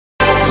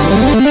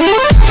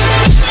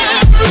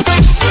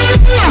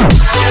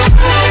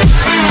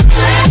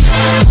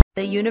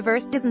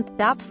universe doesn't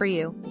stop for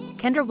you.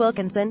 Kendra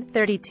Wilkinson,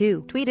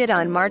 32, tweeted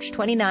on March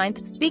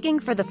 29, speaking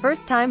for the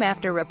first time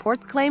after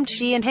reports claimed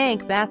she and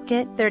Hank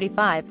Baskett,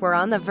 35, were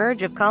on the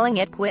verge of calling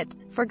it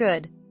quits, for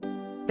good.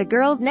 The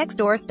Girls Next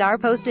Door star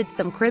posted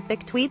some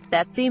cryptic tweets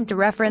that seemed to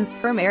reference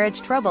her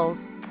marriage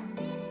troubles.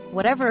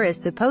 Whatever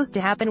is supposed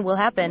to happen will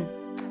happen.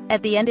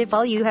 At the end, if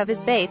all you have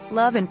is faith,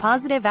 love and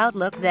positive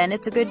outlook, then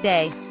it's a good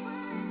day.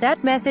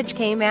 That message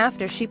came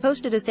after she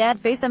posted a sad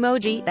face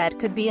emoji that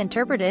could be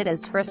interpreted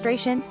as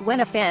frustration, when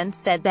a fan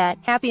said that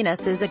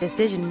happiness is a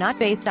decision not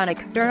based on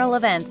external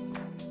events.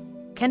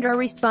 Kendra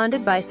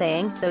responded by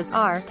saying, "Those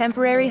are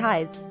temporary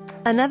highs."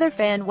 Another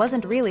fan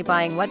wasn't really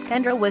buying what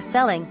Kendra was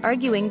selling,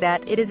 arguing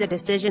that it is a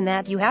decision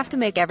that you have to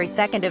make every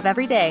second of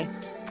every day.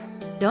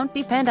 Don't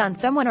depend on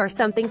someone or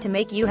something to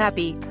make you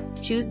happy.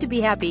 Choose to be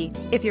happy.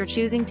 If you're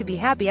choosing to be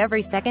happy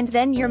every second,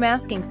 then you're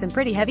masking some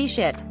pretty heavy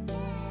shit.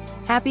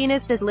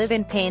 Happiness does live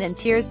in pain and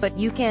tears, but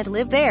you can't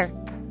live there.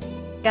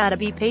 Gotta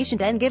be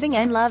patient and giving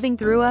and loving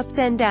through ups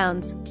and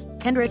downs.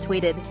 Kendra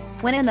tweeted.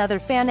 When another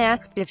fan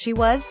asked if she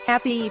was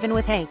happy even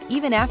with Hank,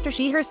 even after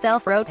she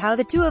herself wrote how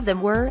the two of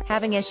them were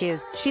having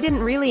issues, she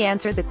didn't really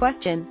answer the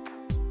question.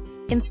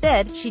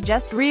 Instead, she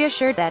just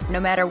reassured that, no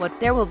matter what,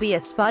 there will be a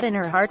spot in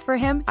her heart for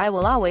him. I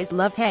will always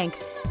love Hank.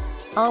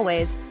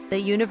 Always. The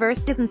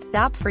universe doesn't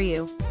stop for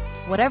you.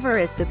 Whatever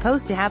is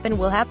supposed to happen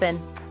will happen.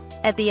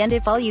 At the end,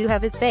 if all you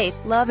have is faith,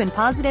 love and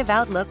positive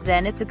outlook,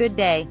 then it's a good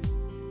day.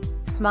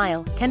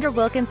 Smile. Kendra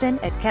Wilkinson,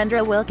 at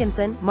Kendra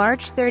Wilkinson,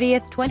 March 30,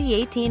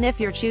 2018. If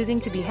you're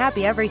choosing to be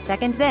happy every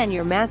second, then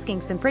you're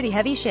masking some pretty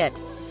heavy shit.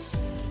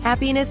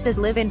 Happiness does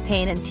live in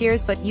pain and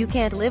tears, but you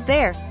can't live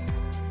there.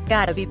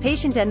 Gotta be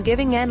patient and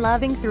giving and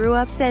loving through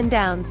ups and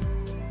downs.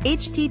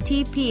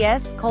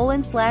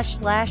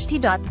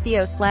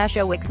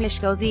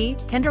 https://t.co/owixmishgozi,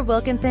 Kendra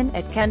Wilkinson,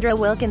 at Kendra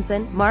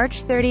Wilkinson,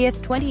 March 30,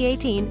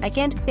 2018. I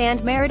can't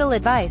stand marital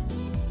advice.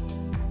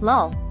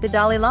 Lol. The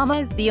Dalai Lama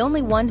is the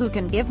only one who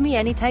can give me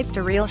any type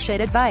to real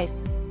shit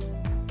advice.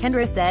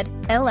 Kendra said,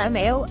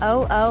 LMAO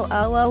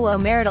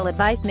marital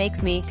advice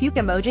makes me puke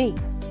emoji.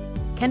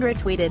 Kendra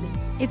tweeted.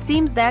 It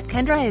seems that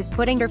Kendra is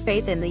putting her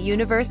faith in the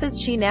universe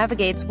as she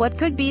navigates what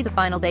could be the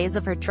final days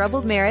of her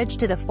troubled marriage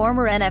to the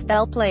former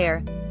NFL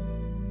player.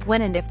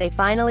 When and if they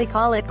finally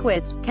call it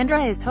quits,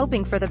 Kendra is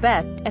hoping for the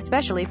best,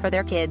 especially for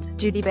their kids,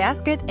 Judy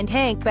Baskett and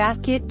Hank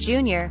Baskett,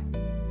 Jr.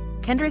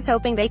 Kendra's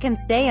hoping they can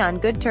stay on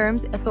good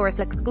terms, a source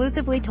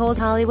exclusively told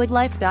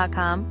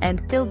HollywoodLife.com, and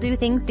still do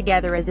things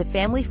together as a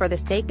family for the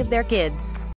sake of their kids.